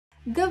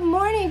Good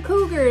morning,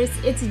 Cougars.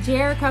 It's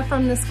Jerica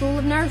from the School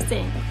of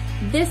Nursing.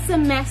 This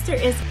semester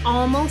is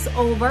almost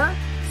over,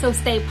 so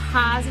stay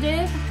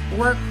positive,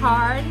 work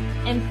hard,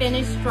 and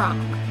finish strong.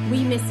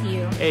 We miss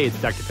you. Hey,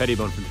 it's Dr.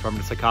 Pettibone from the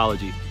Department of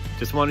Psychology.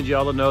 Just wanted you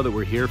all to know that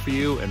we're here for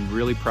you and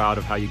really proud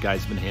of how you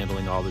guys have been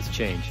handling all this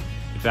change.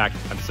 In fact,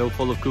 I'm so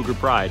full of Cougar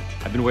pride,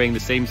 I've been wearing the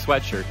same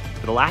sweatshirt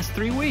for the last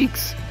 3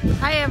 weeks.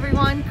 Hi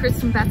everyone,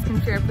 Kristen Beskin,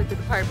 Sheriff with the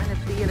Department of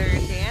Theater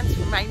and Dance,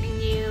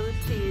 reminding you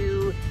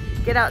to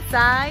get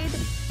outside,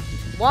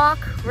 walk,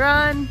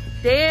 run,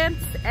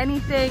 dance,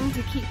 anything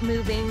to keep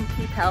moving,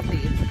 keep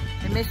healthy.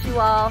 I miss you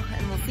all,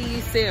 and we'll see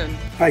you soon.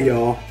 Hi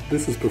y'all,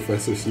 this is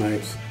Professor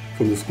Snipes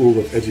from the School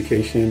of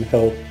Education,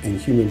 Health, and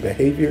Human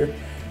Behavior.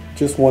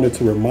 Just wanted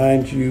to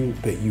remind you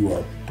that you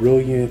are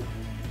brilliant,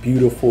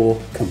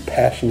 beautiful,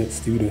 compassionate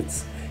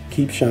students.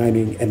 Keep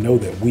shining and know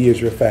that we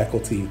as your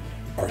faculty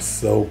are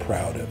so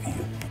proud of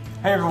you.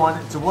 Hey everyone,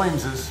 it's the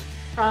Williamses.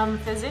 From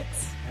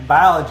physics And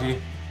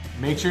biology.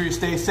 Make sure you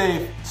stay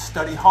safe,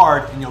 study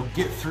hard, and you'll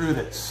get through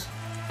this.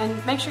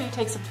 And make sure you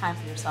take some time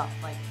for yourself,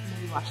 like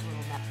maybe watch a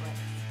little Netflix.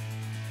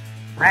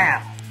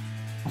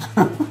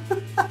 Ram!